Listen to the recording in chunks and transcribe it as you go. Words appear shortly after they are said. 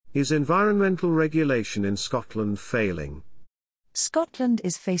Is environmental regulation in Scotland failing? Scotland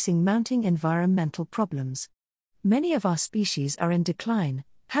is facing mounting environmental problems. Many of our species are in decline,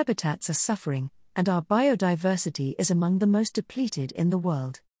 habitats are suffering, and our biodiversity is among the most depleted in the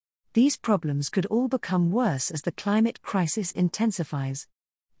world. These problems could all become worse as the climate crisis intensifies.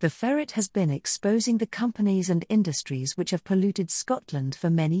 The Ferret has been exposing the companies and industries which have polluted Scotland for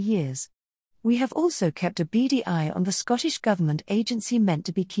many years. We have also kept a beady eye on the Scottish Government agency meant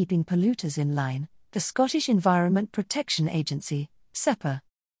to be keeping polluters in line, the Scottish Environment Protection Agency, Sepa.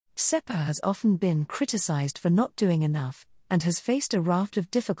 Sepa has often been criticised for not doing enough, and has faced a raft of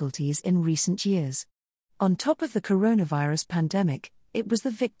difficulties in recent years. On top of the coronavirus pandemic, it was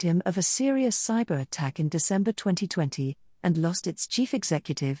the victim of a serious cyber attack in December 2020, and lost its chief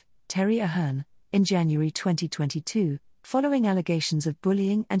executive, Terry Ahern, in January 2022, following allegations of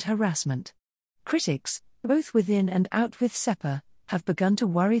bullying and harassment. Critics, both within and outwith Sepa, have begun to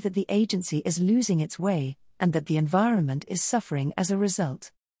worry that the agency is losing its way, and that the environment is suffering as a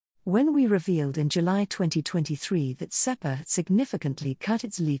result. When we revealed in July 2023 that Sepa had significantly cut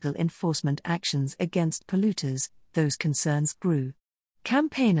its legal enforcement actions against polluters, those concerns grew.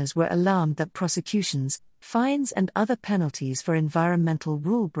 Campaigners were alarmed that prosecutions, fines and other penalties for environmental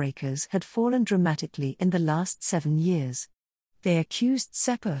rule breakers had fallen dramatically in the last 7 years. They accused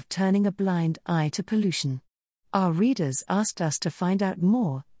Sepa of turning a blind eye to pollution. Our readers asked us to find out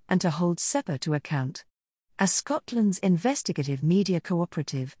more, and to hold Sepa to account. As Scotland's investigative media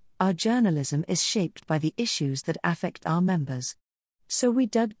cooperative, our journalism is shaped by the issues that affect our members. So we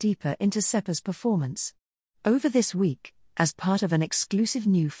dug deeper into Sepa's performance. Over this week, as part of an exclusive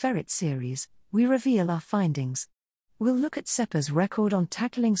new Ferret series, we reveal our findings. We'll look at Sepa's record on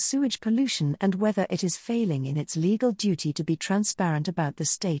tackling sewage pollution and whether it is failing in its legal duty to be transparent about the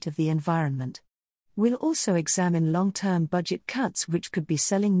state of the environment. We'll also examine long-term budget cuts which could be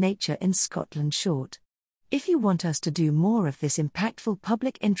selling nature in Scotland short. If you want us to do more of this impactful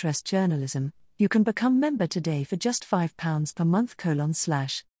public interest journalism, you can become member today for just £5 per month.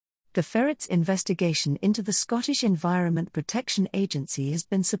 The Ferret's investigation into the Scottish Environment Protection Agency has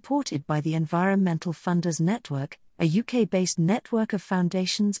been supported by the Environmental Funders Network, a UK-based network of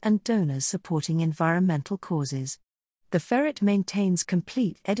foundations and donors supporting environmental causes. The Ferret maintains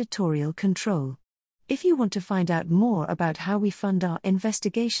complete editorial control. If you want to find out more about how we fund our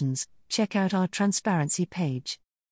investigations, check out our transparency page.